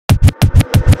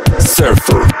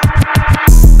Blacksurfer.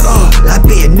 I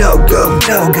be a no-go,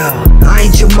 I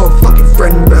ain't your motherfucking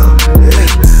friend, bro.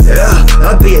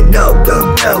 I be a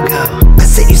no-go, I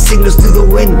sent you signals through the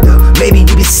window. Maybe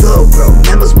you be slow, bro.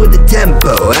 Memos with the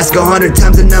tempo. Ask 100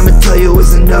 times and I'ma tell you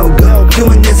it's a no-go.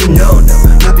 Doing this a no-no,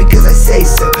 not because I say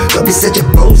so. Don't be such a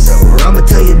bozo, or I'ma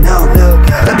tell you no.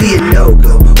 I be a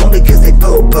no-go, only cause they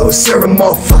popo. Serve them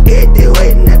all, fuck it, they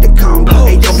waiting at the combo.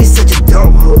 Hey, don't be such a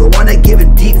dumb hoe, the one that give a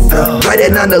deep throat. Write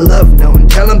it on the love note and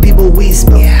tell them people we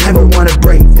spoke. Never wanna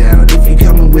break down, if you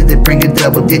coming with it, bring a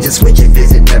double digit. Switch your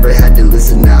visit, never had to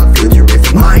listen now. Feel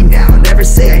terrific, mine now, never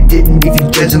say I didn't. If you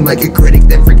judging like a critic,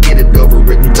 then forget it,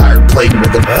 overwritten, tired, playing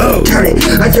with them. Turn it,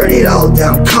 I turn it all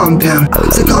down, compound.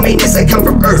 So call me this, I come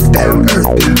from earthbound.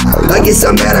 I guess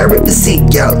I'm mad, I ripped the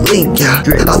seek out, link out.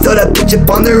 I'll throw that bitch up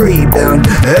on the rebound.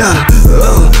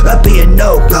 I be a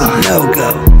no-go,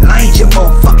 I ain't your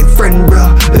motherfucking friend,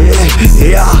 bro.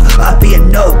 I be a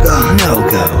no-go,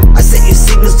 I sent you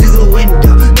signals through the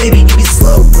window. Maybe you be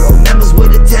slow, bro. Memos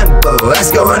with a tempo.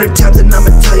 Ask 100 times and I'ma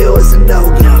tell you it's a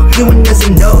no-go. Doing this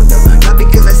a no-no, not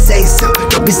because I say so.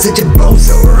 Don't be such a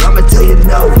bozo, or I'ma tell you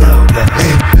no.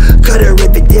 Cut a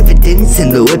rip dividends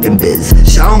in the whipping biz.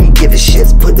 I don't give a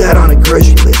shit, put that on a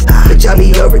grocery list. Bitch, I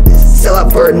be over this, sell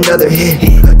out for another hit.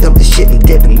 I dump the shit and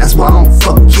dip, and that's why I don't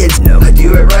fuck kids. I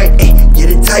do it right,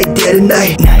 get it tight, dead at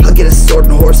night. I'll get a sword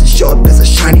and horse and show up as a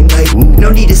shiny knight. No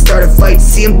need to start a fight,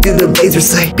 see him through the laser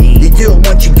sight. You do it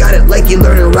once, you got it like you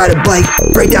learn to ride a bike.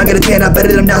 Break down, get a pan, I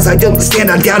better them now, so I do it. Stand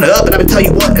on, down, up, and I'ma tell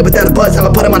you what, and without a buzz,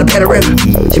 I'ma put him on a panorama.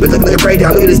 She was looking like a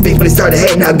breakdown, look at this bitch when he started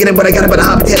hating. Now I'm getting what I got, but a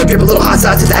hot potato, drip a little hot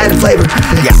sauce just to add flavor.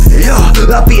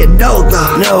 I'll be a no-go,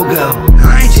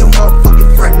 I ain't your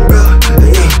motherfucking friend, bro.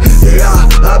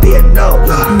 I'll be a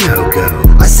no-go,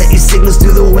 I sent you signals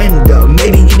through the window.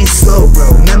 Maybe you be slow,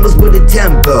 bro. Memos with a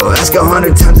tempo. Ask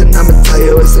 100 times and I'ma tell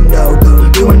you it's a no-go.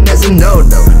 Doing as a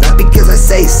no-no, not because I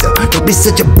say so. Don't be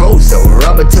such a bozo, or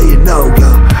I'ma tell you